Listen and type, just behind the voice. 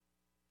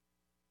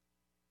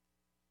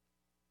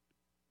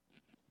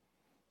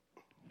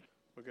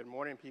Well, good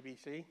morning,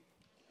 PBC.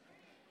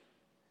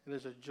 It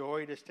is a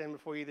joy to stand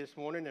before you this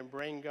morning and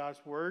bring God's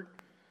Word.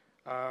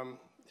 So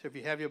if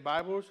you have your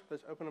Bibles,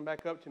 let's open them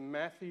back up to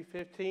Matthew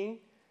 15.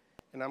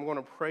 And I'm going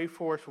to pray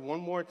for us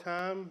one more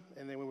time,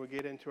 and then we will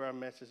get into our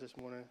message this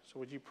morning. So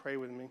would you pray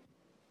with me?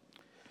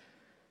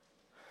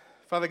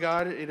 Father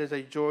God, it is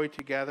a joy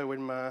to gather with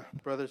my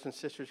brothers and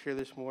sisters here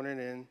this morning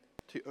and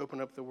to open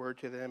up the Word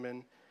to them.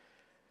 And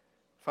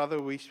Father,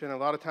 we spend a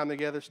lot of time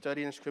together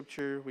studying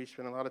Scripture. We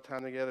spend a lot of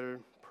time together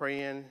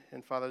praying.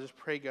 And Father, I just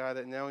pray, God,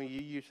 that now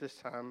you use this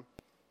time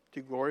to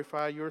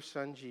glorify your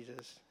Son,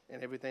 Jesus,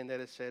 and everything that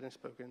is said and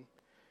spoken.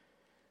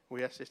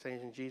 We ask these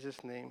things in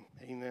Jesus' name.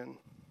 Amen.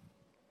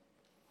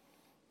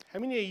 How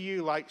many of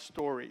you like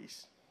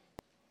stories?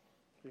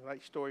 If you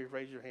like stories,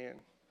 raise your hand.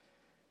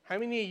 How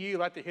many of you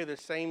like to hear the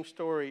same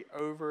story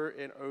over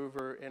and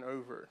over and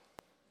over?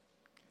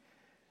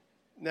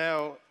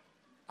 Now,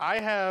 I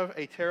have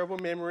a terrible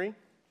memory.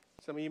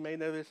 Some of you may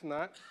know this or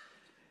not.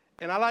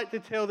 And I like to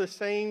tell the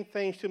same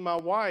things to my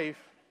wife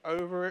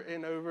over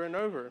and over and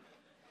over.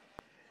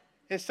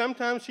 And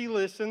sometimes she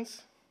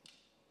listens.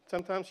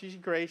 Sometimes she's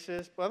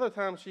gracious. But other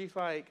times she's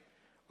like,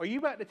 are you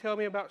about to tell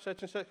me about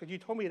such and such? Because you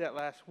told me that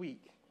last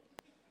week.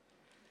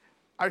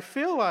 I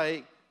feel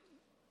like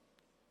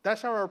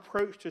that's our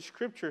approach to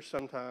Scripture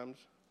sometimes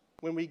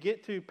when we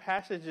get to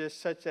passages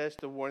such as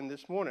the one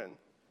this morning.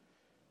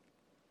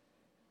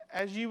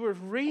 As you were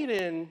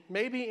reading,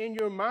 maybe in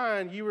your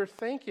mind you were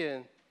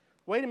thinking,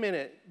 wait a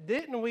minute,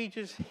 didn't we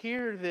just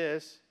hear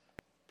this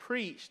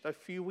preached a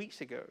few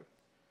weeks ago?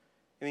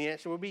 And the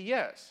answer would be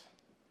yes.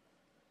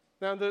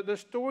 Now, the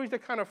stories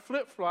that kind of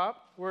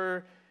flip-flop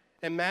were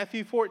in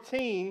Matthew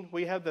 14,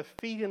 we have the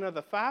feeding of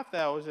the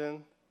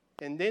 5,000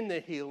 and then the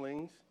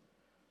healings.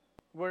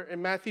 Where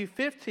in Matthew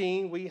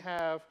 15, we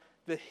have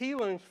the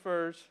healings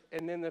first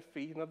and then the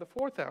feeding of the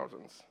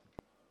 4,000s.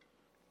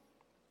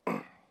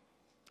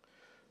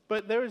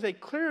 But there is a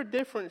clear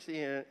difference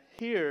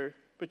here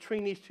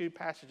between these two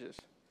passages.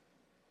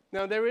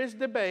 Now, there is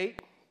debate,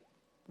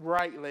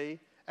 rightly,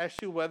 as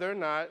to whether or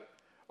not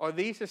are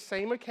these the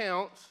same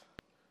accounts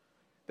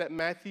that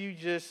Matthew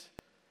just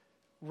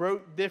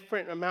wrote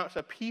different amounts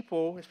of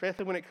people,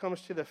 especially when it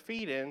comes to the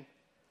feeding,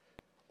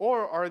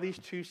 or are these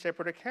two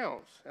separate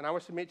accounts? And I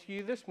would submit to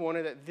you this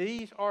morning that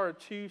these are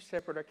two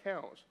separate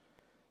accounts.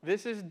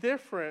 This is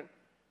different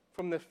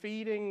from the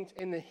feedings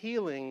and the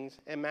healings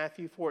in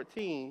Matthew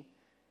 14,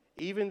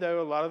 even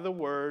though a lot of the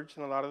words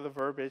and a lot of the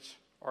verbiage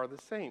are the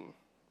same.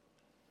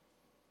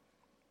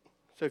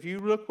 So if you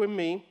look with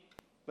me,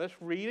 let's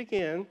read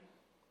again,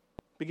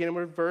 beginning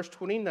with verse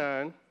 29,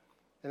 and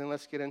then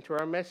let's get into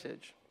our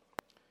message.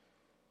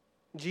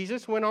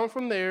 Jesus went on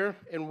from there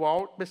and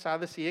walked beside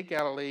the Sea of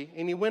Galilee,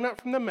 and he went up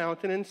from the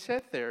mountain and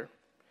sat there.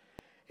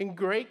 And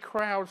great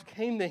crowds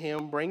came to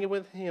him, bringing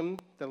with him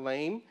the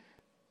lame,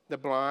 the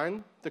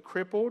blind, the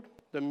crippled,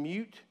 the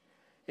mute,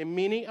 and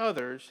many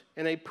others,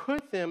 and they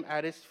put them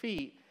at his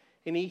feet,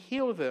 and he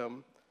healed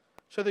them.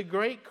 So the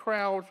great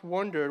crowds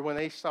wondered when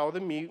they saw the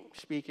mute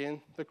speaking,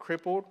 the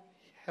crippled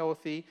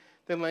healthy,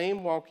 the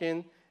lame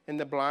walking, and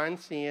the blind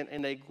seeing,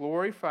 and they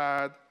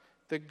glorified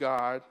the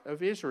God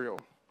of Israel.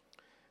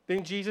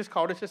 Then Jesus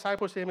called his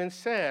disciples to him and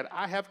said,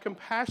 I have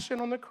compassion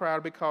on the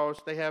crowd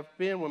because they have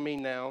been with me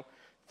now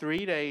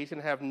 3 days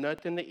and have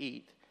nothing to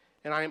eat,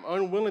 and I am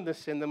unwilling to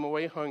send them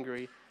away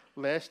hungry,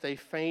 lest they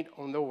faint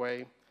on the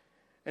way.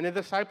 And the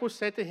disciples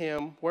said to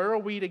him, where are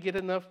we to get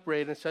enough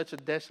bread in such a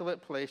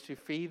desolate place to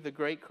feed the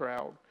great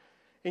crowd?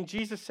 And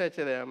Jesus said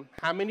to them,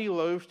 how many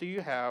loaves do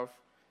you have?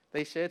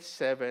 They said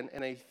 7,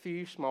 and a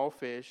few small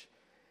fish.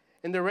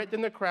 And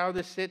directing the crowd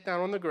to sit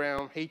down on the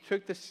ground, he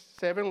took the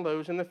 7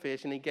 loaves and the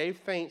fish, and he gave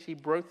thanks. He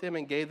broke them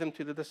and gave them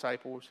to the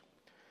disciples.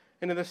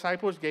 And the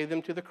disciples gave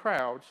them to the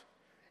crowds.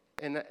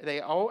 And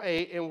they all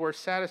ate and were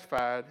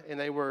satisfied, and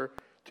they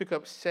took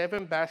up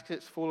 7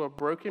 baskets full of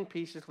broken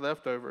pieces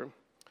left over.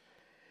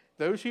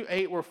 Those who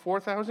ate were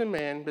 4,000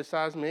 men,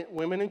 besides men,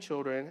 women and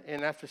children.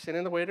 And after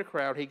sending away the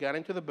crowd, he got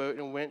into the boat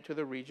and went to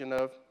the region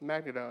of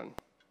Magdala.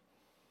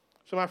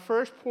 So my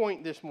first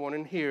point this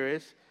morning here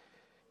is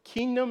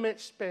kingdom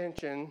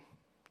expansion,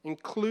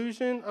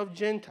 inclusion of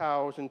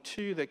Gentiles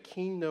into the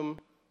kingdom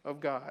of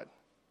God.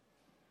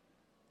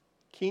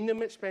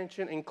 Kingdom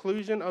expansion,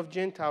 inclusion of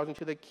Gentiles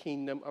into the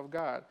kingdom of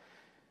God.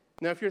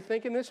 Now, if you're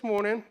thinking this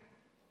morning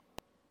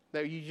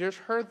that you just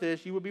heard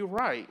this, you would be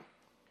right.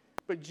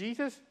 But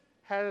Jesus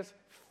has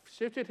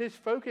shifted his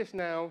focus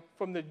now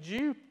from the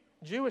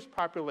Jewish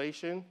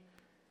population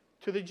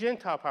to the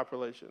Gentile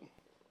population.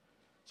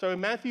 So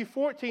in Matthew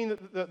 14,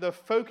 the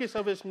focus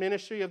of his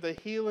ministry of the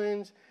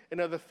healings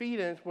and of the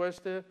feedings was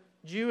the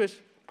Jewish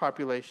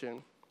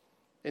population.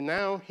 And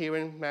now here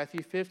in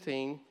Matthew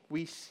 15,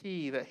 we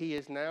see that he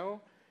is now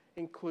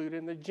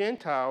including the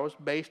Gentiles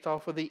based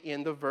off of the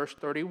end of verse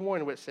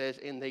 31, which says,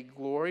 and they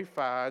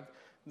glorified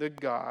the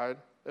God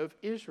of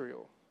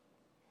Israel.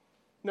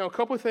 Now, a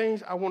couple of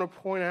things I want to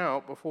point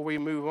out before we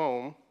move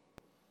on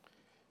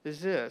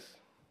is this.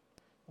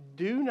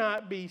 Do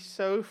not be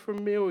so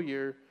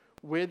familiar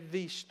with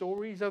the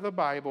stories of the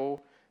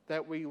Bible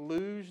that we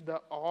lose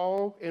the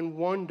awe and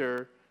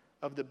wonder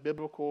of the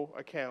biblical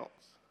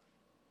accounts.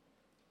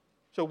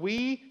 So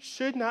we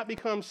should not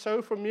become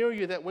so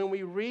familiar that when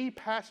we read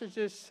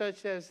passages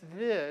such as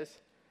this,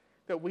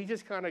 that we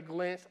just kind of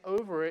glance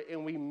over it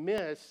and we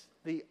miss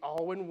the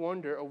awe and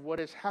wonder of what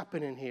is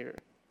happening here.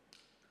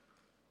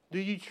 Do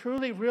you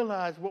truly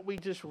realize what we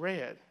just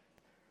read?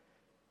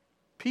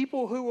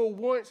 People who were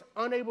once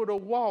unable to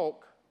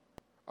walk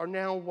are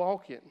now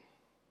walking.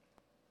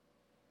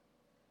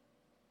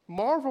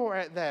 Marvel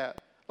at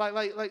that.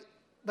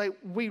 Like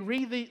we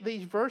read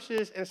these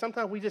verses and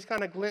sometimes we just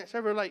kind of glance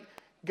over, like,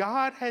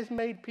 God has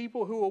made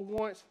people who were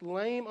once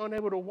lame,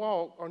 unable to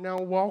walk, are now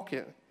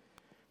walking.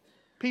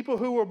 People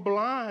who were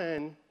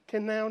blind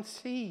can now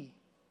see.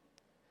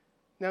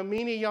 Now,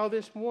 many of y'all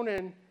this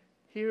morning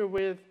here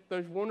with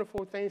those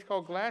wonderful things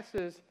called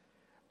glasses,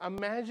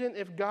 imagine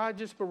if God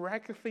just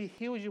miraculously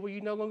heals you where you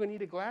no longer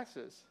needed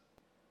glasses.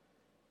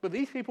 But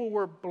these people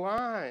were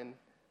blind.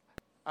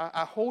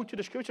 I hold to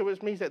the scripture,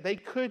 which means that they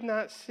could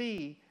not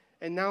see,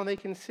 and now they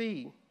can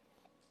see.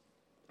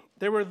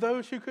 There were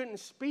those who couldn't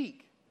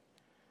speak.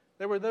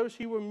 There were those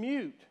who were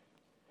mute.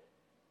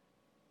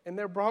 And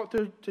they're brought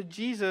to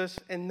Jesus,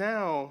 and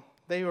now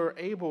they are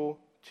able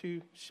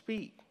to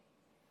speak.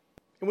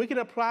 And we can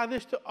apply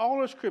this to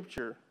all of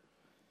Scripture.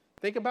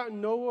 Think about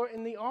Noah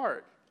and the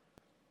ark.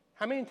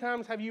 How many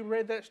times have you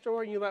read that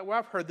story and you're like, well,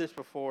 I've heard this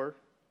before?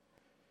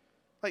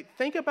 Like,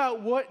 think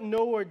about what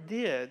Noah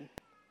did.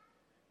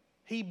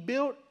 He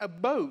built a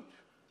boat,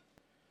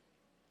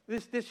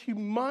 this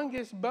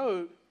humongous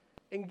boat,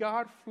 and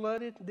God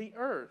flooded the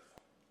earth.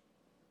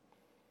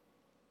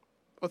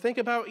 Well, think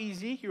about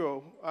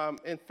Ezekiel.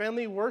 In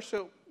family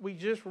worship, we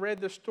just read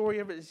the story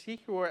of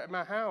Ezekiel at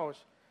my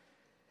house.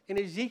 And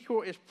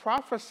Ezekiel is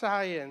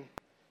prophesying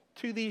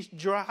to these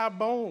dry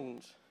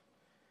bones.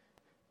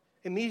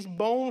 And these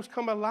bones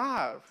come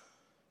alive.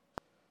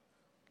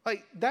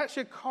 Like, that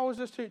should cause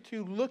us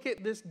to look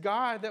at this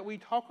God that we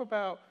talk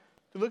about,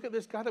 to look at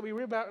this God that we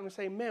read about and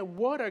say, man,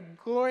 what a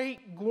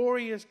great,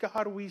 glorious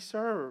God we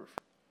serve.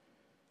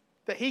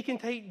 That he can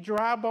take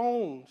dry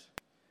bones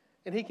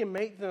and he can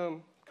make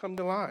them come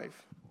to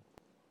life.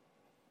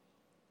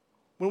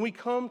 When we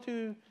come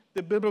to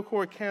the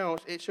biblical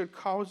accounts, it should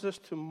cause us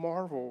to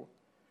marvel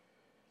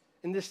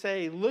and to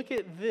say, look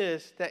at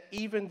this, that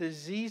even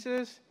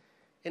diseases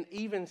and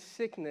even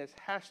sickness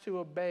has to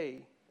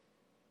obey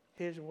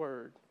his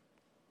word.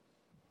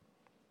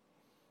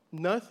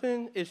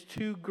 Nothing is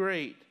too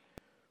great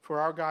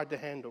for our God to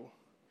handle.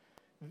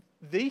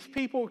 These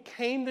people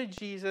came to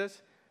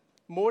Jesus.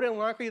 More than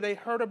likely, they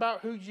heard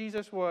about who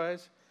Jesus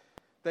was.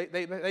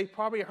 They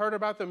probably heard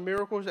about the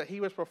miracles that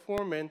he was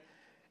performing,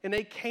 and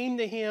they came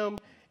to him,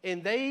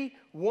 and they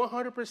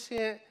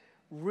 100%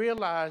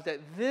 realized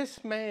that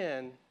this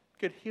man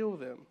could heal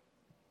them,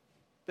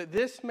 that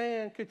this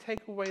man could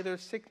take away their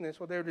sickness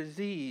or their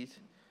disease,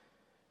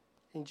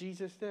 and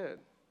Jesus did.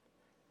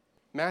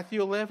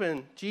 Matthew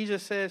 11,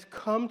 Jesus says,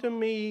 come to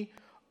me,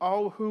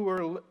 all who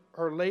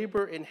are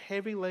labor and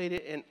heavy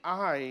laden, and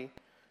I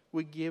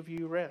will give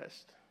you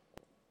rest.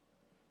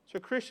 So,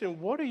 Christian,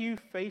 what are you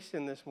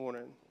facing this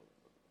morning?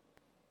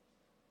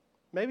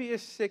 Maybe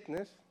it's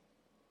sickness.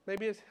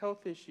 Maybe it's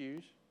health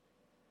issues.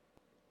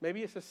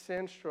 Maybe it's a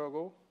sin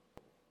struggle.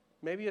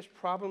 Maybe it's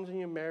problems in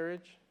your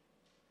marriage.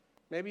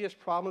 Maybe it's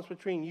problems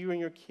between you and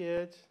your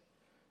kids.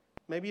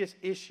 Maybe it's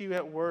issue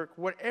at work.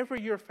 Whatever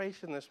you're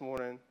facing this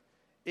morning,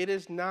 it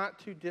is not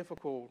too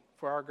difficult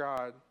for our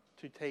God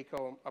to take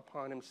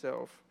upon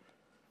himself.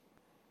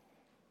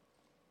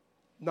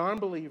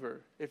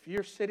 Non-believer, if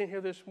you're sitting here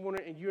this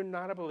morning and you're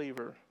not a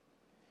believer,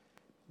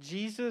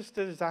 Jesus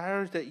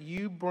desires that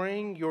you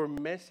bring your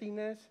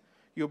messiness,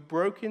 your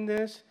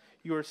brokenness,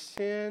 your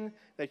sin,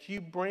 that you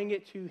bring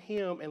it to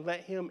him and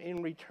let him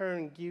in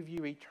return give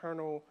you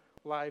eternal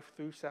life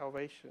through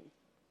salvation.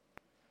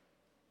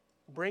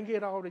 Bring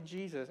it all to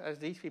Jesus as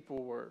these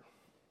people were.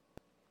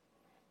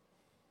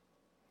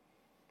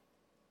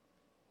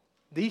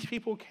 These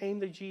people came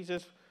to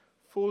Jesus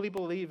fully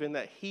believing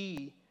that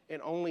he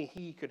and only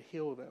he could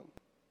heal them.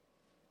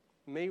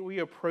 May we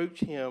approach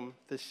him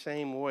the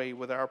same way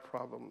with our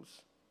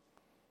problems.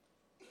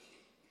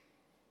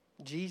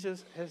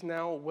 Jesus has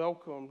now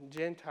welcomed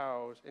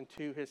Gentiles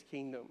into his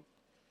kingdom.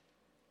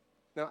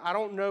 Now, I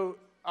don't know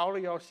all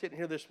of y'all sitting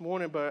here this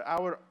morning, but I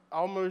would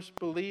almost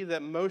believe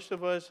that most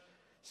of us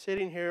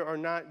sitting here are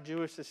not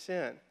Jewish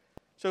descent.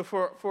 So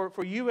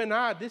for you and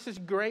I, this is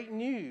great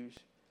news.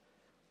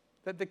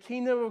 That the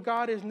kingdom of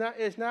God is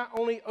not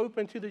only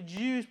open to the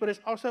Jews, but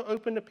it's also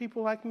open to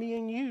people like me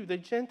and you, the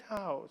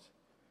Gentiles.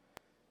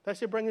 That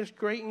should bring us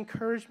great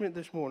encouragement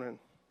this morning.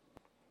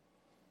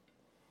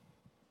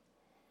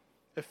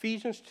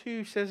 Ephesians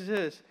 2 says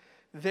this,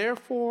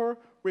 therefore,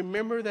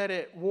 remember that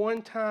at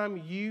one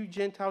time you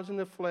Gentiles in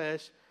the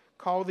flesh,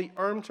 called the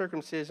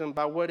uncircumcision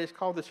by what is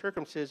called the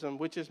circumcision,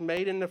 which is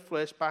made in the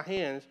flesh by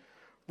hands.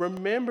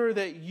 Remember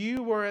that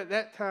you were at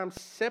that time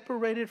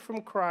separated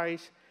from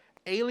Christ,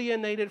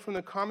 alienated from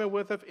the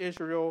commonwealth of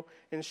Israel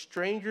and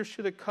strangers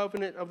to the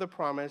covenant of the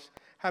promise,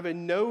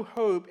 having no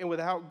hope and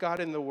without God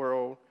in the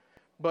world.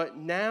 But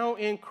now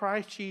in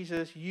Christ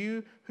Jesus,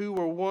 you who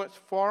were once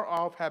far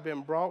off have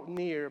been brought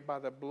near by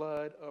the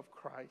blood of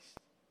Christ.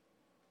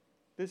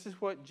 This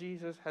is what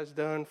Jesus has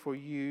done for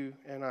you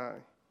and I.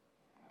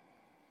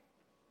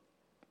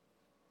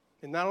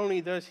 And not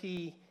only does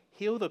he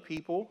heal the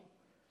people,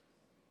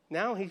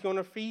 now he's going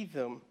to feed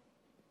them.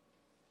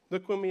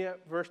 Look with me at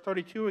verse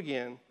 32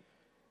 again.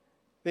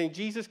 Then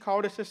Jesus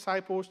called his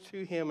disciples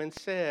to him and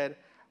said,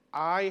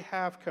 I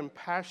have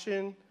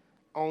compassion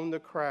on the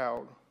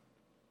crowd.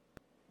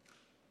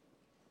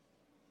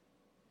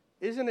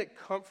 Isn't it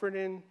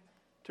comforting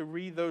to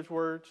read those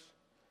words?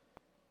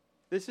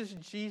 This is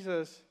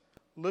Jesus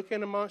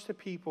looking amongst the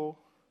people,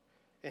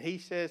 and he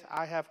says,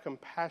 I have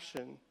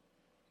compassion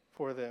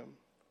for them.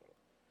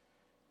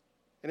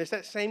 And it's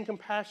that same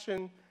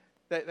compassion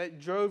that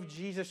drove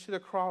Jesus to the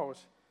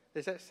cross.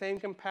 It's that same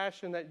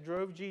compassion that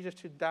drove Jesus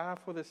to die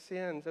for the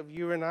sins of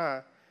you and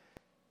I.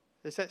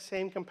 It's that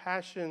same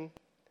compassion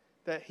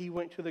that he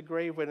went to the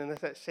grave with, and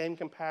it's that same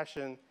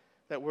compassion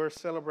that we're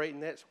celebrating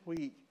next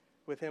week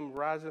with him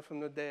rising from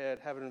the dead,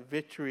 having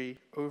victory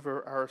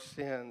over our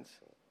sins.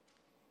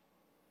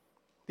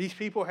 These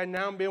people had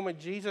now been with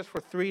Jesus for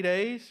 3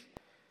 days,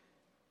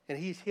 and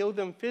he's healed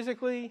them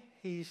physically,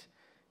 he's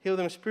healed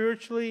them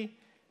spiritually,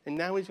 and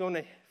now he's going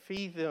to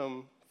feed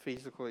them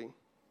physically.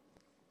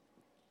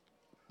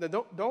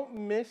 Now, don't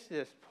miss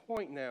this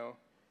point now.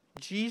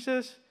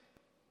 Jesus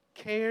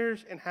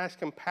cares and has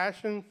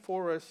compassion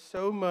for us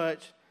so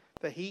much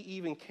that he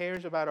even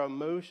cares about our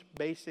most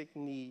basic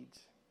needs.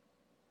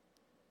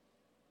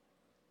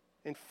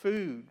 And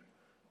food,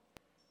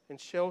 and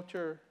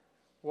shelter,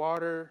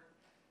 water,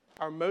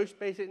 our most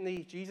basic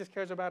needs. Jesus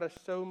cares about us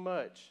so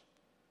much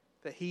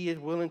that he is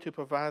willing to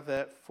provide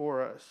that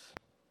for us.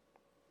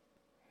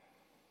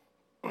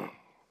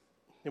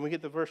 Then we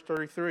get to verse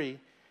 33.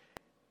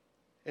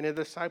 And the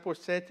disciples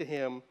said to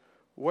him,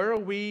 where are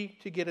we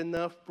to get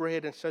enough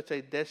bread in such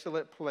a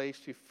desolate place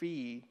to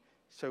feed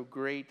so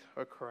great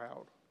a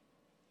crowd?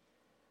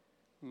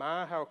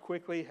 My, how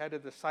quickly had the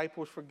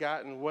disciples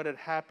forgotten what had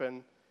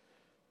happened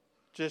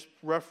just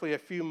roughly a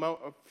few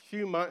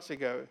months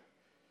ago.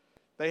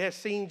 They had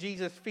seen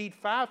Jesus feed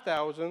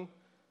 5,000,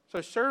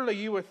 so surely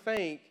you would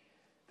think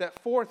that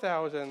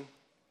 4,000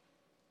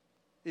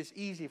 is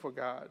easy for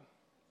God.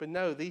 But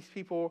no, these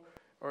people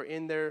are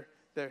in their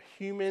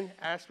human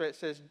aspect.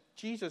 Says,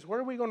 Jesus, where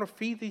are we going to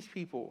feed these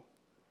people?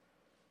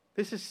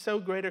 This is so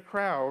great a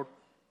crowd.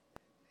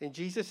 And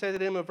Jesus said to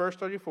them in verse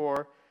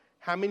 34,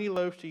 how many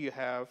loaves do you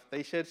have?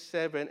 They said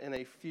 7 and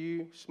a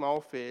few small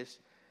fish.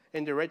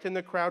 And directing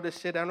the crowd to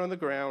sit down on the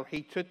ground,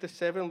 he took the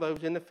 7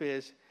 loaves and the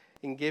fish,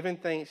 and giving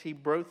thanks, he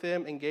broke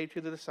them and gave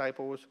to the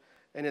disciples,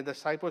 and the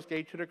disciples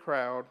gave to the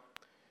crowd.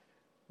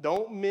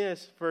 Don't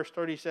miss verse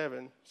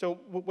 37. So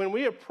when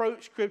we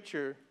approach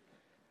Scripture,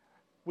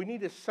 we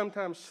need to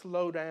sometimes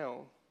slow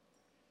down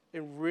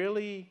and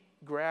really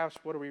grasp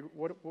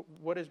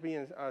what is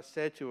being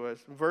said to us.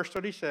 Verse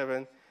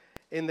 37,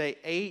 and they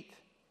ate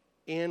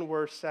and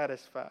were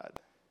satisfied.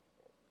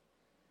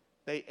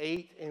 They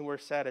ate and were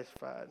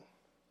satisfied.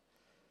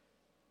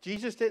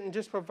 Jesus didn't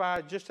just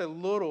provide just a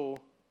little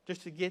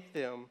just to get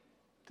them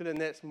to the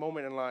next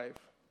moment in life.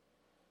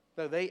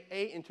 No, they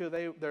ate until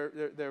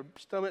their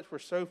stomachs were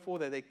so full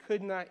that they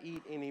could not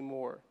eat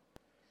anymore.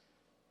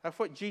 That's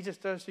what Jesus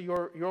does to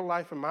your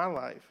life and my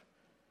life.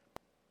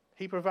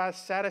 He provides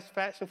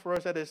satisfaction for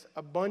us that is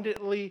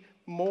abundantly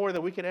more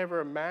than we could ever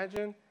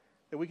imagine,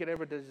 that we could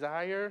ever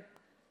desire,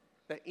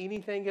 that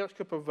anything else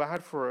could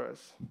provide for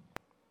us.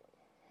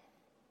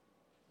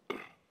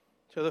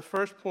 So the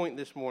first point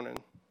this morning,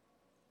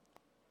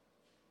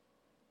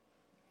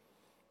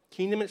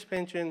 kingdom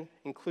expansion,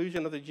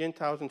 inclusion of the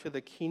Gentiles into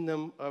the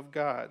kingdom of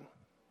God.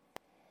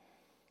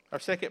 Our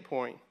second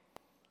point,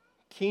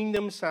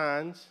 kingdom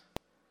signs,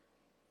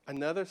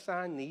 another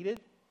sign needed.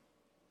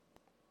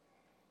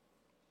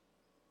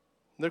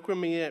 Look with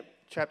me at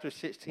chapter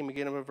 16,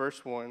 beginning with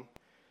verse 1.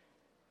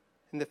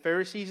 And the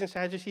Pharisees and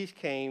Sadducees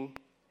came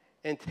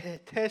and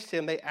test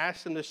him. They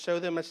asked him to show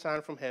them a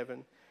sign from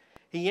heaven.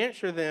 He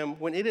answered them,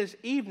 when it is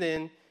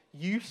evening,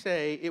 you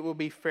say it will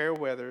be fair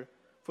weather,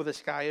 for the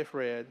sky is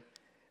red.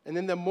 And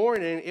in the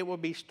morning, it will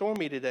be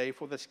stormy today,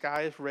 for the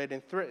sky is red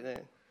and threatening.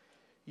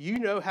 You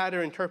know how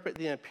to interpret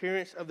the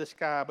appearance of the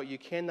sky, but you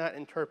cannot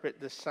interpret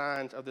the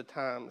signs of the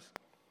times.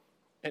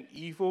 An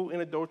evil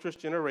and adulterous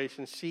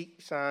generation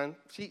seeks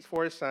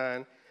for a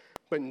sign,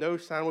 but no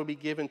sign will be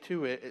given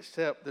to it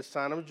except the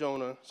sign of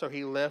Jonah. So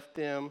he left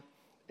them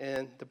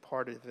and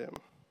departed them.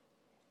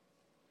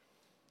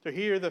 So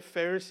here the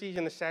Pharisees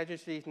and the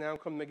Sadducees now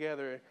come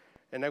together,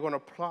 and they're going to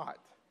plot.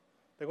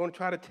 They're going to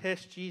try to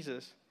test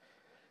Jesus.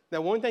 Now,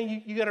 one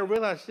thing you got to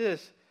realize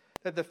this,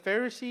 that the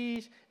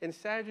Pharisees and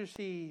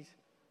Sadducees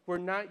were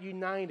not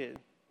united.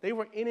 They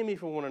were enemies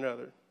for one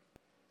another.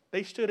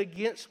 They stood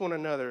against one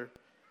another.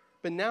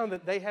 But now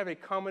that they have a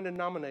common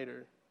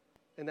denominator,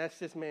 and that's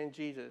this man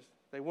Jesus.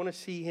 They want to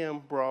see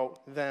him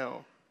brought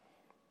down.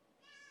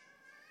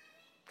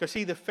 Because,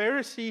 see, the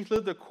Pharisees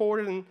lived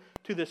according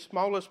to the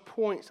smallest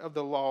points of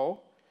the law,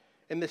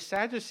 and the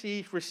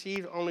Sadducees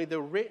received only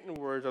the written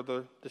words of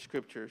the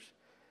Scriptures.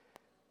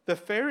 The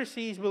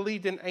Pharisees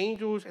believed in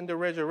angels and the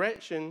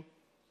resurrection.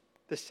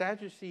 The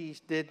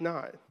Sadducees did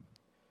not.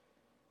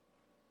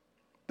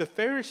 The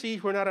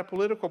Pharisees were not a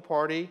political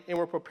party and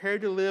were prepared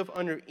to live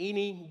under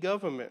any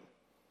government,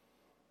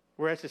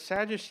 whereas the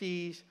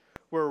Sadducees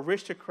were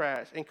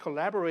aristocrats and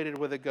collaborated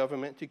with the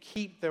government to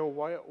keep their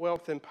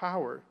wealth and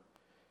power.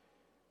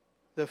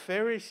 The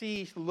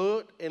Pharisees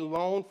looked and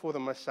longed for the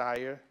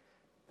Messiah.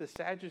 The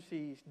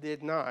Sadducees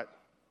did not.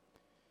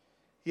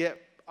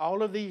 Yet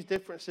all of these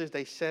differences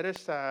they set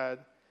aside,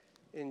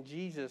 and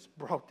Jesus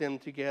brought them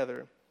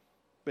together,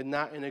 but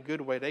not in a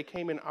good way. They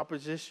came in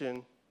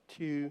opposition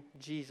to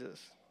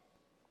Jesus.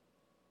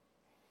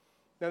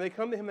 Now they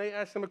come to him, they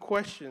ask him a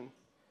question.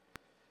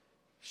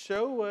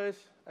 Show us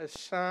a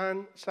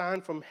sign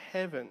from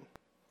heaven.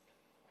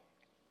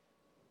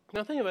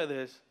 Now think about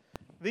this.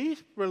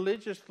 These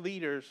religious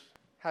leaders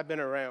have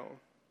been around.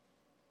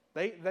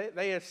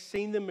 They have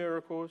seen the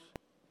miracles.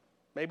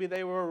 Maybe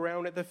they were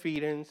around at the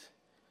feedings.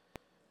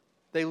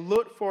 They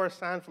looked for a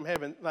sign from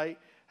heaven. Like,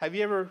 have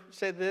you ever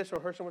said this or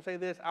heard someone say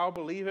this? I'll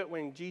believe it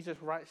when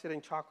Jesus writes it in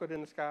chocolate in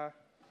the sky.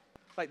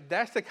 Like,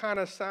 that's the kind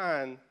of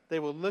sign they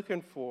were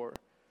looking for.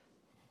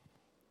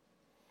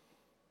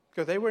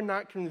 Because they were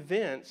not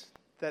convinced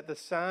that the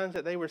signs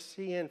that they were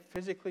seeing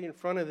physically in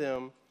front of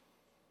them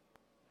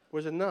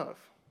was enough.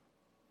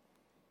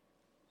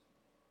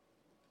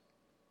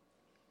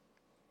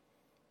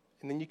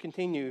 And then you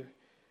continue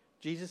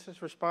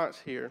Jesus' response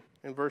here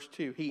in verse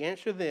 2. He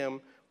answered them,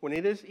 when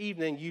it is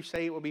evening, you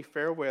say it will be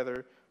fair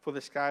weather, for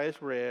the sky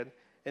is red.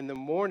 In the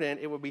morning,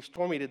 it will be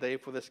stormy today,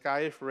 for the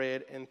sky is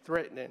red and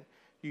threatening.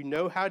 You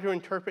know how to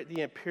interpret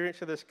the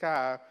appearance of the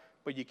sky,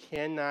 but you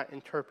cannot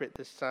interpret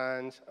the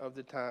signs of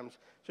the times.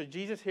 So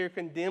Jesus here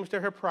condemns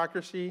their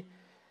hypocrisy.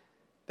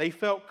 They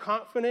felt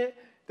confident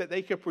that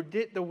they could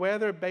predict the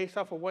weather based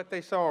off of what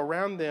they saw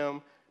around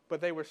them, but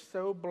they were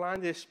so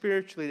blinded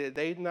spiritually that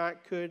they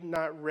could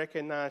not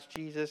recognize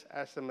Jesus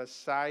as the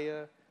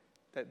Messiah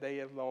that they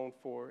had longed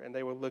for and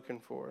they were looking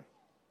for.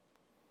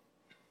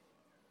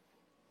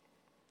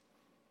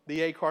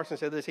 D.A. Carson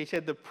said this. He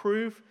said, the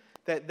proof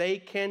that they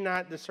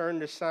cannot discern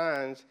the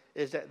signs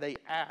is that they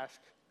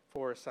ask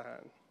for a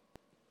sign.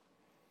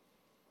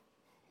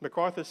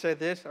 MacArthur said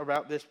this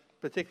about this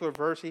particular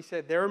verse. He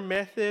said, their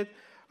method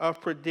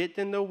of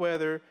predicting the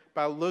weather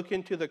by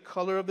looking to the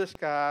color of the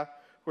sky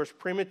was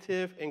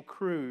primitive and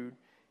crude,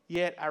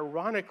 yet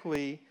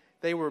ironically,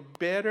 they were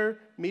better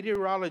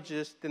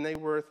meteorologists than they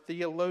were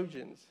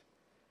theologians.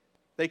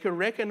 They could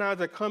recognize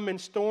a coming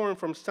storm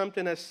from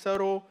something as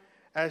subtle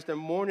as the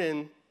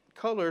morning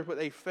colors, but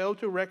they failed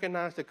to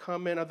recognize the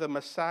coming of the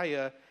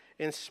Messiah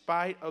in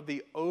spite of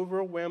the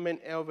overwhelming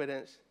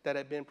evidence that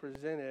had been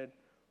presented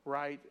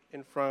right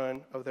in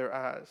front of their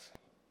eyes.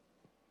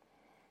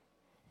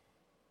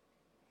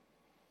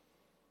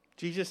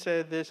 Jesus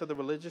said this of the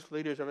religious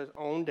leaders of his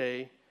own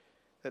day,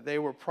 that they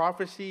were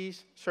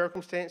prophecies,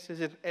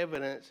 circumstances, and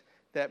evidence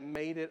that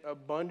made it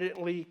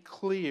abundantly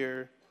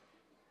clear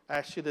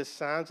as to the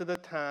signs of the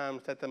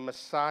times that the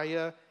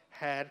Messiah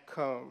had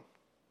come.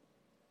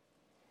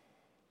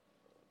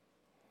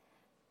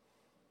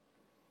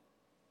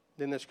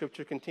 Then the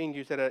scripture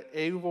continues that an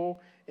evil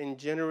and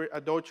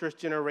adulterous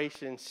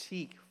generation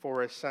seek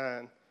for a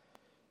sign.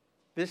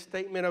 This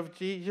statement of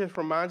Jesus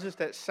reminds us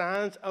that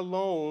signs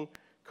alone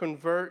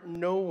convert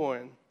no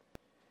one.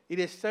 It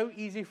is so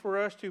easy for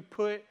us to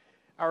put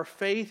our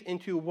faith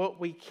into what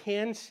we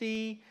can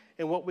see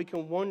and what we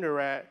can wonder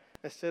at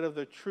instead of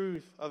the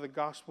truth of the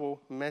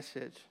gospel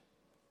message.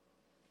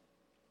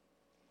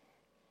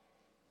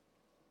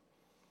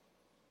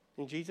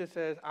 And Jesus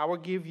says, I will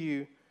give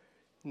you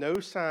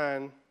no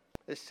sign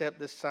except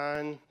the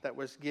sign that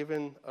was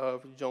given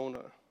of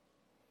Jonah.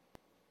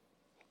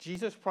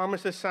 Jesus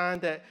promised a sign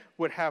that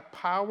would have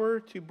power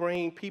to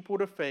bring people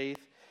to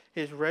faith,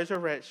 his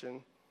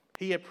resurrection.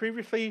 He had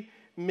previously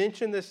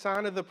mentioned the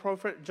sign of the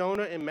prophet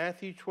Jonah in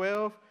Matthew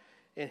 12,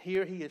 and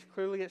here he is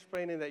clearly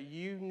explaining that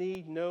you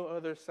need no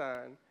other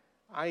sign.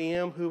 I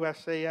am who I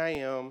say I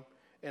am,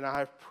 and I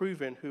have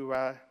proven who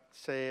I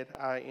said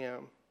I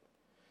am.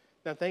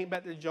 Now think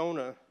back to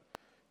Jonah.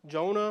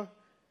 Jonah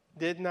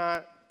did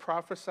not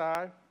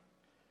prophesy.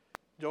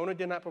 Jonah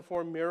did not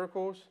perform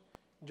miracles.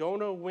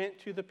 Jonah went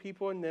to the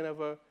people in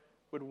Nineveh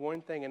with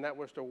one thing, and that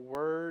was the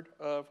word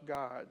of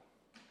God.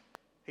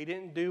 He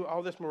didn't do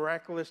all this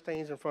miraculous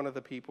things in front of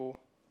the people.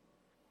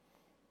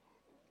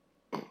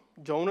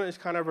 Jonah is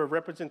kind of a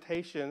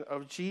representation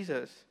of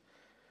Jesus.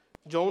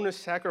 Jonah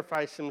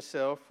sacrificed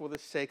himself for the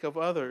sake of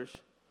others.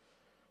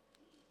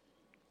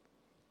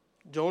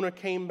 Jonah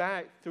came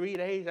back 3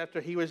 days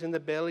after he was in the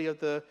belly of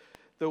the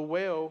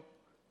whale,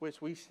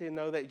 which we still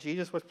know that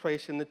Jesus was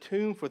placed in the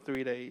tomb for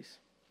 3 days.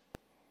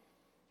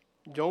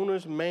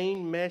 Jonah's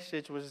main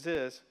message was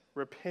this: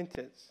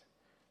 repentance.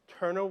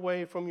 Turn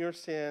away from your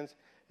sins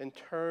and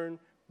turn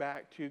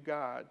back to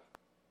God,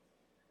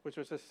 which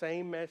was the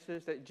same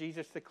message that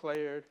Jesus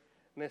declared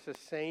And it's the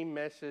same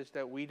message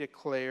that we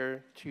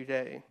declare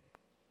today.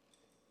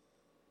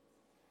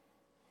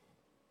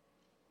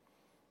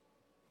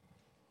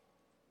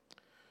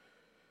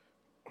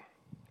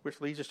 Which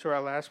leads us to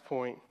our last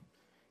point.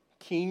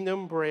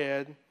 Kingdom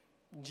bread,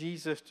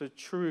 Jesus, the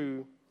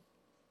true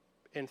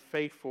and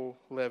faithful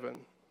leaven.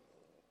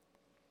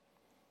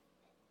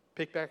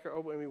 Pick back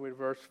up with me with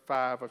verse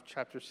 5 of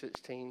chapter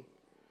 16.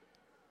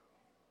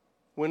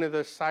 When the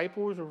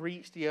disciples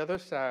reached the other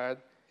side,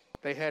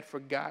 they had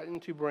forgotten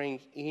to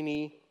bring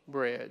any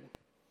bread.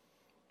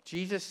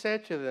 Jesus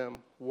said to them,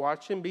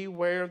 "Watch and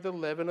beware of the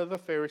leaven of the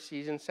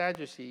Pharisees and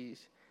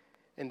Sadducees."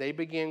 And they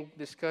began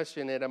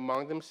discussing it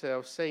among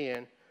themselves,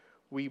 saying,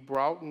 "We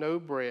brought no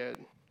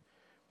bread."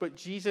 But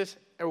Jesus,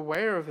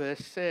 aware of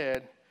this,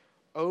 said,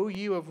 "O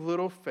you of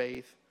little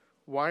faith,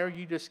 why are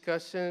you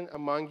discussing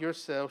among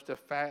yourselves the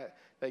fact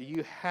that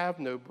you have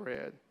no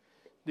bread?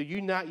 Do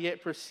you not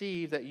yet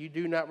perceive that you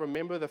do not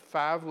remember the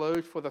 5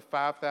 loaves for the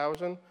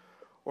 5,000,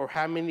 or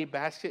how many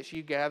baskets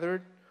you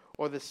gathered,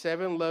 or the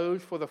 7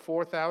 loaves for the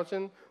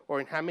 4,000, or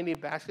in how many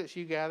baskets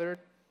you gathered?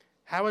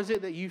 How is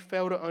it that you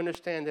fail to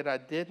understand that I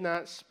did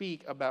not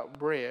speak about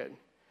bread?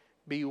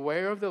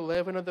 Beware of the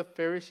leaven of the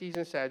Pharisees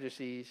and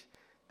Sadducees."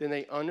 Then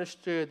they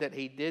understood that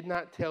he did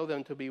not tell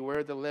them to beware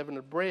of the leaven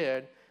of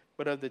bread,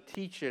 but of the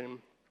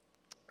teaching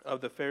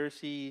of the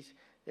Pharisees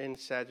and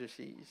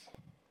Sadducees.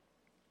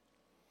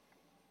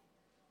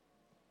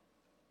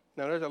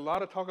 Now, there's a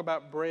lot of talk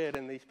about bread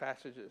in these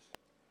passages.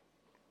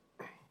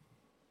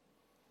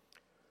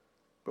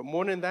 But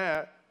more than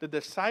that, the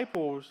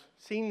disciples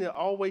seem to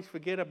always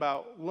forget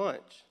about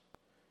lunch.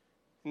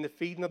 In the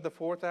feeding of the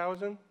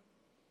 4,000,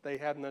 they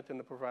have nothing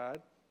to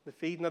provide. The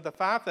feeding of the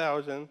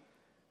 5,000,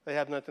 they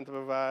have nothing to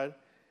provide.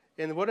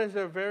 And what is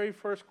their very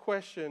first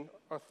question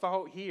or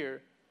thought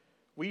here?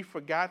 We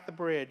forgot the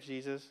bread,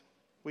 Jesus.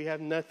 We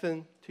have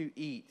nothing to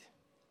eat.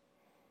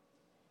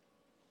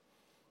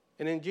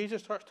 And then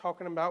Jesus starts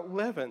talking about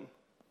leaven.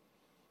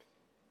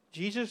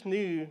 Jesus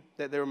knew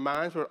that their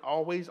minds were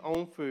always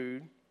on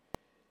food.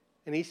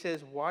 And he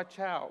says, watch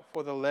out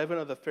for the leaven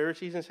of the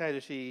Pharisees and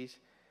Sadducees.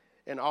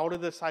 And all the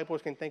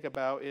disciples can think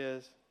about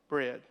is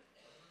bread.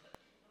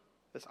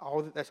 That's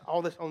all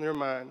that's on their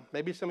mind.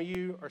 Maybe some of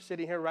you are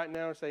sitting here right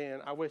now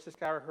saying, I wish this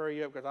guy would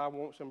hurry up because I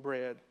want some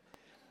bread.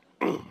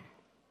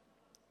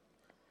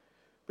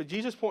 But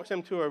Jesus points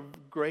them to a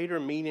greater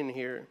meaning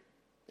here.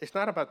 It's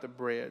not about the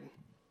bread.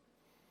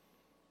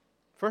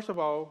 First of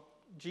all,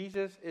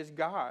 Jesus is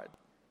God.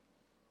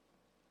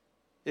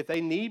 If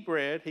they need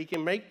bread, he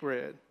can make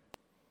bread.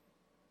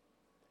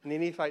 And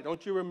then he's like,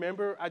 don't you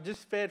remember? I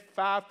just fed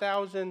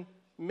 5,000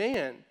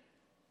 men,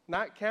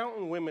 not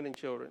counting women and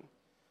children.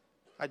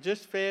 I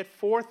just fed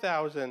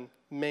 4,000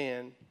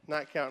 men,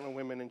 not counting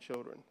women and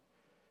children.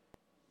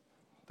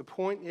 The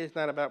point is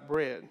not about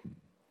bread.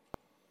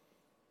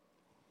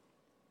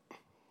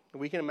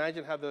 We can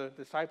imagine how the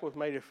disciples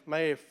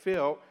may have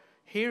felt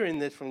hearing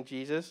this from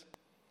Jesus.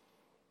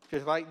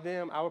 Because like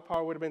them, I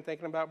probably would have been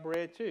thinking about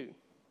bread too.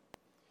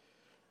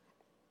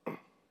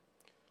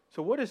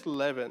 So what is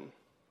leaven?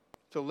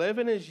 So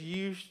leaven is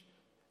used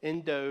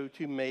in dough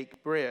to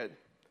make bread.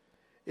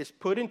 It's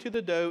put into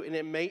the dough and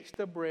it makes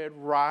the bread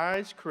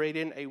rise,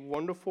 creating a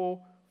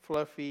wonderful,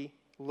 fluffy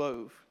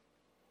loaf.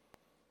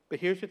 But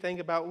here's the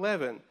thing about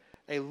leaven.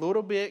 A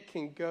little bit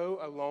can go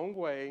a long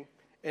way,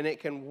 and it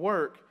can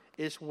work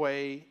its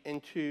way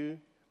into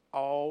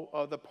all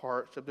of the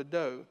parts of the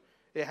dough.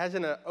 It has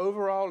an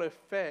overall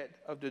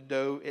effect of the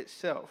dough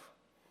itself.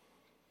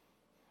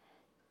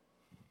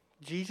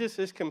 Jesus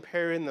is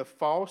comparing the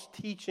false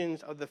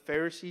teachings of the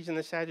Pharisees and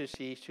the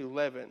Sadducees to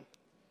leaven.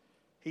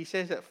 He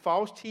says that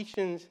false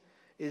teachings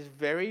is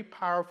very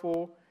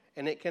powerful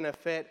and it can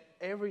affect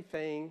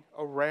everything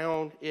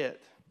around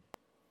it.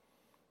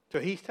 So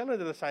he's telling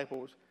the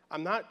disciples,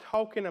 I'm not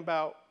talking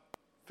about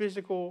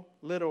physical,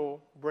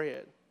 little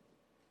bread.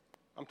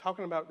 I'm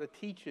talking about the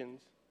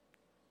teachings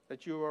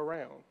that you're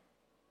around.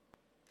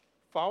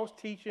 False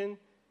teaching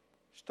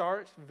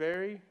starts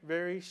very,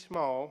 very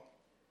small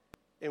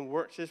and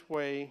works its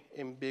way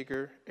in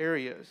bigger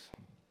areas.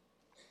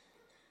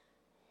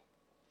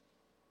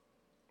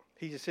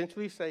 He's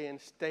essentially saying,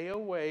 stay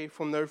away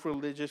from those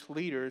religious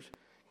leaders,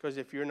 because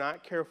if you're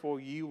not careful,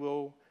 you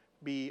will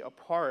be a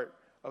part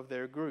of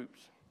their groups.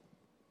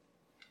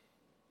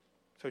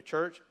 So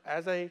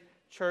as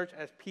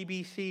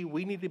PBC,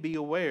 we need to be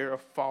aware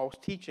of false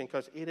teaching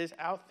because it is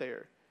out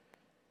there.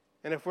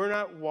 And if we're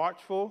not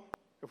watchful,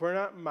 if we're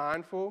not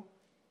mindful,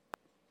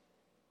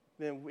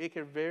 then it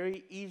can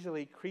very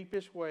easily creep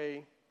its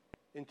way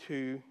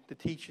into the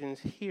teachings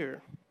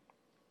here.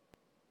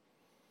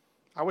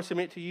 I would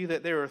submit to you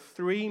that there are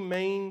 3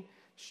 main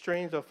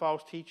strains of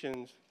false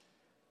teachings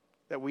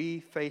that we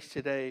face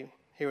today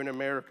here in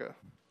America.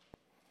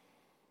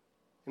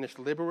 And it's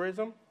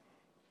liberalism,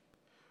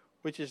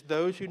 which is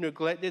those who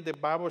neglected the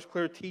Bible's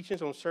clear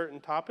teachings on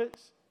certain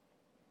topics.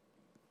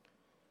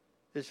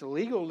 It's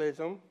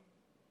legalism,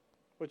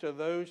 which are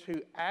those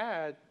who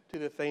add to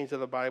the things of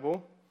the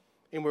Bible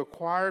and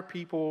require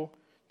people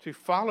to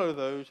follow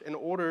those in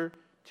order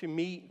to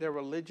meet their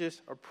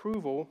religious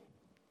approval.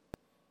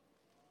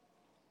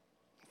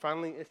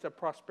 Finally, it's the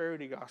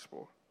prosperity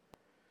gospel.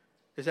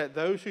 Is that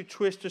those who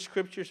twist the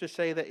scriptures to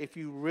say that if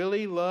you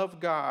really love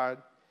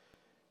God,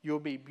 you'll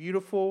be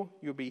beautiful,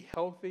 you'll be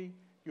healthy,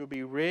 you'll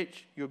be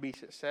rich, you'll be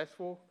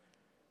successful.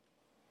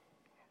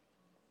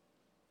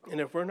 And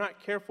if we're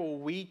not careful,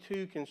 we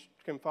too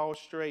can fall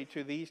astray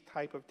to these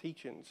type of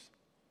teachings.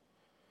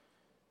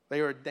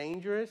 They are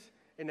dangerous,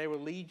 and they will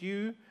lead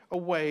you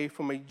away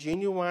from a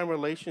genuine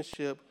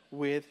relationship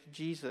with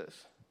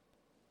Jesus.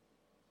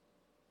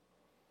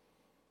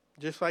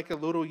 Just like a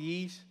little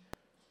yeast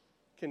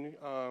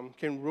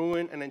can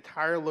ruin an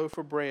entire loaf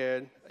of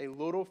bread, a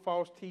little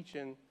false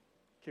teaching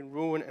can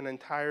ruin an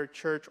entire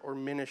church or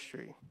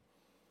ministry.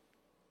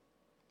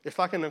 It's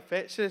like an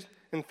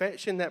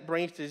infection that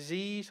brings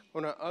disease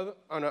on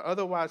an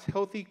otherwise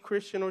healthy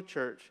Christian or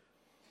church.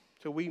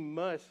 So we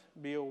must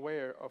be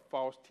aware of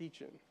false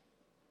teaching.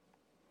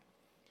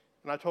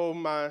 And I told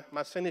my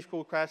Sunday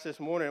school class this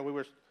morning, we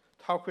were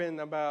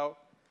talking about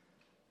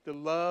the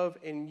love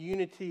and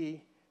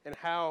unity and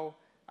how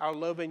our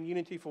love and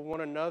unity for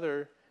one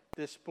another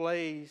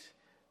displays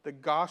the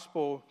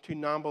gospel to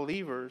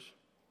non-believers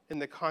in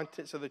the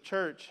context of the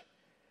church.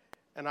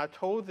 And I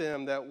told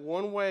them that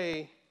one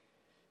way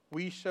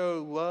we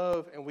show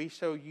love and we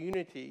show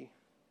unity,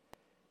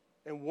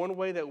 and one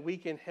way that we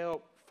can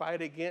help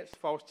fight against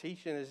false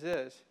teaching is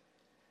this.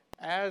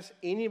 As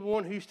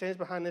anyone who stands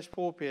behind this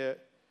pulpit,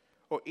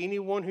 or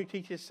anyone who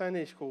teaches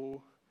Sunday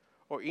school,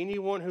 or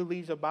anyone who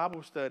leads a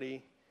Bible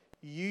study,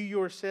 you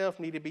yourself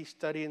need to be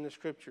studying the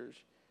scriptures.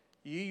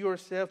 You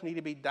yourself need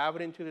to be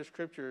diving into the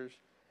scriptures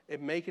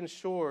and making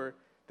sure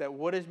that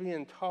what is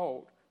being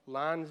taught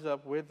lines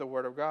up with the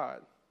Word of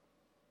God.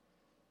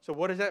 So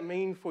what does that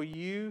mean for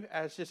you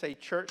as just a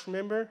church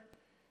member?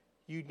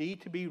 You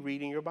need to be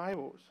reading your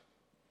Bibles.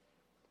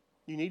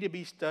 You need to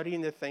be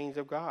studying the things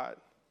of God.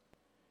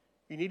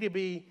 You need to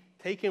be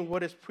taking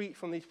what is preached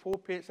from these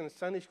pulpits and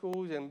Sunday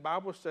schools and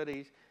Bible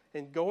studies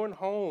and going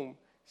home,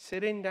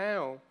 sitting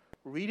down,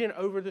 reading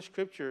over the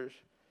scriptures.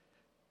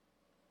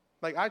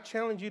 Like, I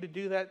challenge you to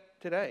do that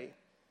today.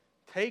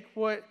 Take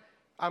what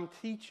I'm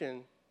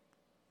teaching,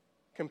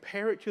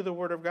 compare it to the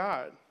Word of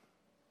God.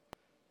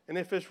 And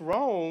if it's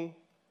wrong,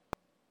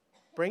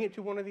 bring it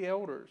to one of the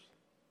elders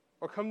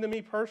or come to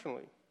me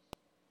personally.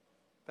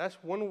 That's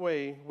one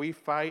way we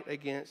fight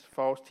against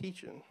false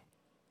teaching.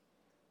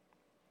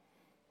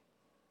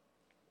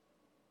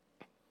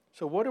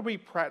 So what do we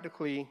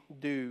practically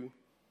do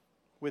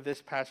with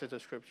this passage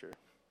of Scripture?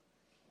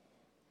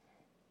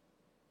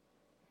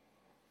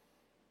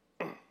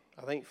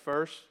 I think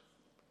first,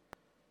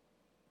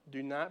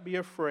 do not be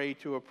afraid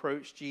to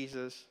approach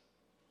Jesus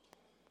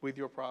with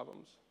your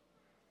problems.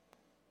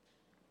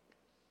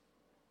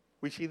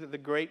 We see that the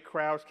great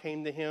crowds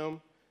came to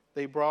him.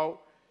 They brought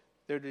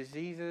their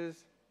diseases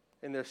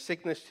and their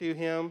sickness to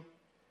him.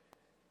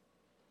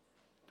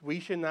 We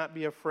should not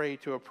be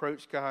afraid to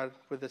approach God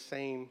with the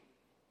same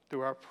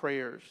through our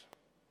prayers.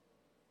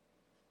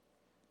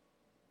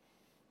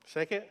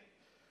 Second,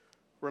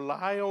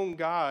 rely on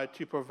God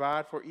to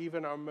provide for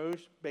even our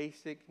most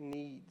basic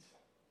needs.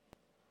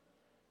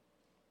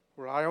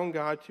 Rely on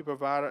God to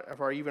provide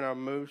for even our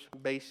most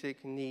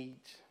basic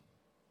needs.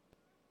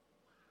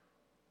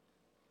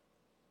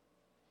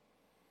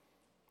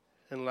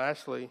 And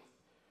lastly,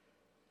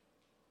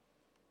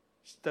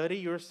 study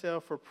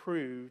yourself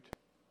approved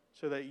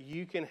so that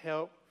you can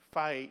help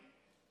fight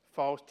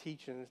false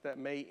teachings that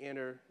may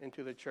enter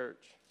into the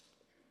church.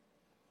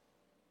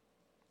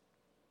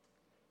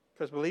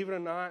 Because believe it or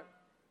not,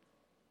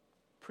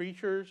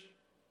 preachers,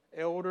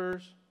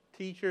 elders,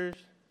 teachers,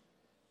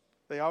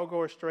 they all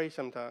go astray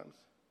sometimes.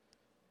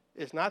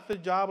 It's not the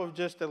job of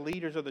just the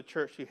leaders of the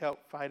church to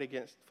help fight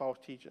against false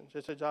teachings.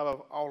 It's the job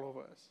of all of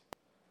us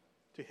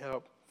to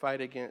help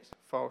fight against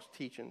false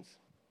teachings.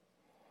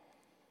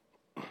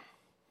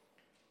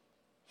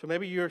 So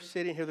maybe you're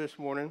sitting here this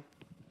morning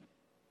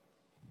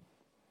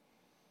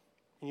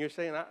and you're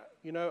saying,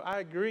 I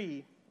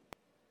agree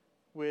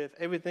with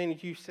everything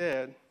that you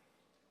said.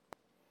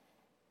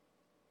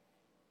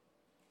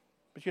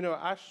 But,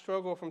 I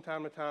struggle from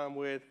time to time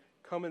with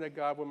coming to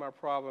God with my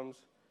problems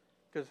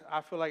because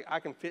I feel like I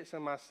can fix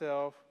them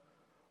myself,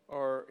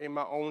 or in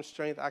my own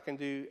strength I can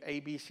do A,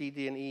 B, C,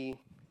 D, and E.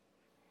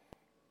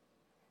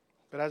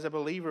 But as a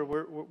believer,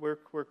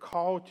 we're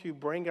called to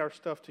bring our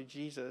stuff to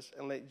Jesus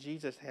and let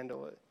Jesus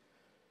handle it.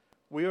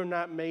 We are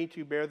not made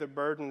to bear the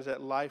burdens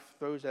that life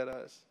throws at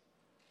us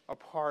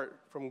apart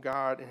from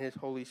God and His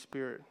Holy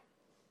Spirit.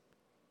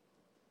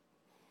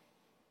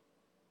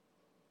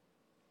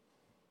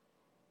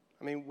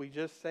 I mean, we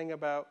just sang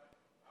about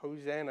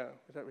Hosanna.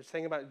 We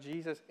sang about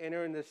Jesus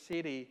entering the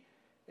city,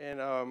 and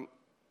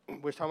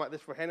we're talking about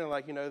this for Hannah,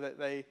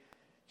 that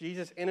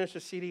Jesus enters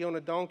the city on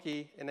a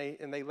donkey, and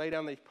they lay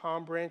down these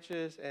palm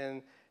branches,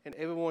 and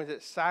everyone's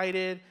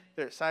excited.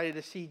 They're excited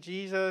to see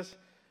Jesus,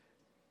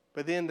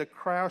 but then the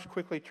crowds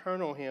quickly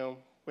turn on him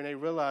when they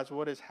realize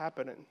what is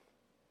happening.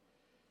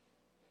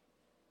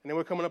 And then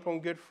we're coming up on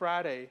Good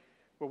Friday,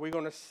 where we're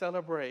going to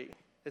celebrate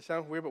It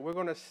sounds weird, but we're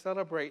going to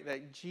celebrate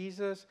that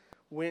Jesus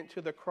went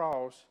to the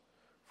cross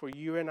for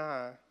you and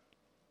I.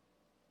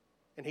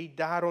 And he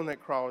died on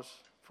that cross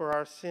for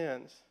our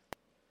sins.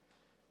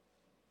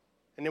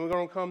 And then we're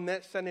going to come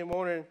next Sunday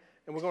morning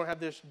and we're going to have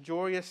this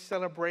joyous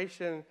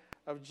celebration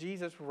of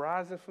Jesus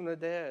rising from the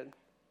dead.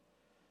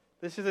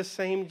 This is the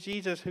same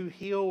Jesus who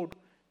healed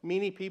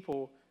many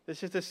people.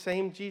 This is the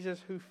same Jesus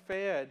who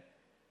fed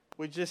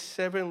with just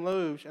 7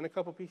 loaves and a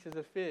couple pieces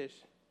of fish.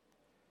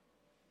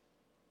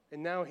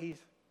 And now he's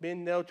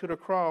been nailed to the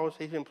cross.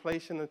 He's been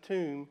placed in the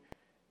tomb.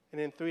 And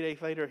then 3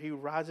 days later, he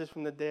rises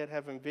from the dead,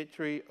 having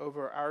victory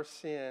over our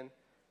sin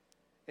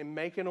and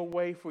making a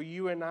way for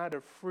you and I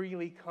to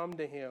freely come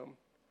to him.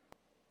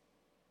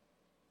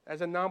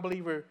 As a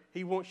non-believer,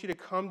 he wants you to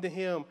come to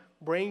him,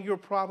 bring your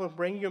problems,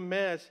 bring your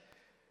mess,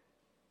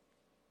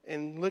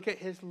 and look at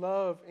his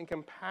love and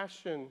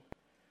compassion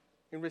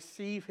and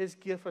receive his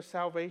gift of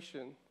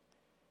salvation.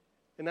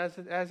 And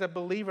as a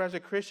believer, as a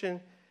Christian,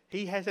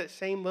 he has that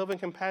same love and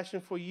compassion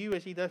for you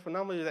as he does for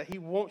non-believers, that he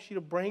wants you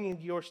to bring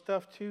your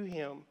stuff to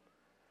him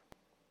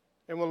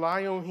and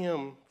rely on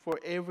him for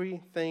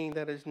everything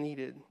that is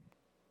needed.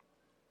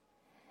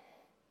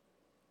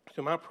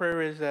 So my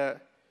prayer is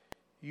that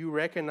you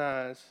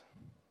recognize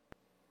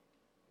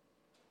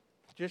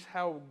just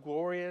how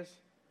glorious,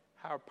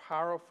 how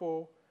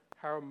powerful,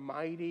 how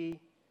mighty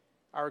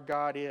our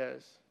God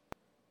is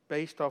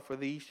based off of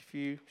these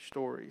few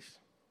stories.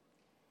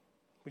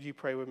 Would you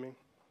pray with me?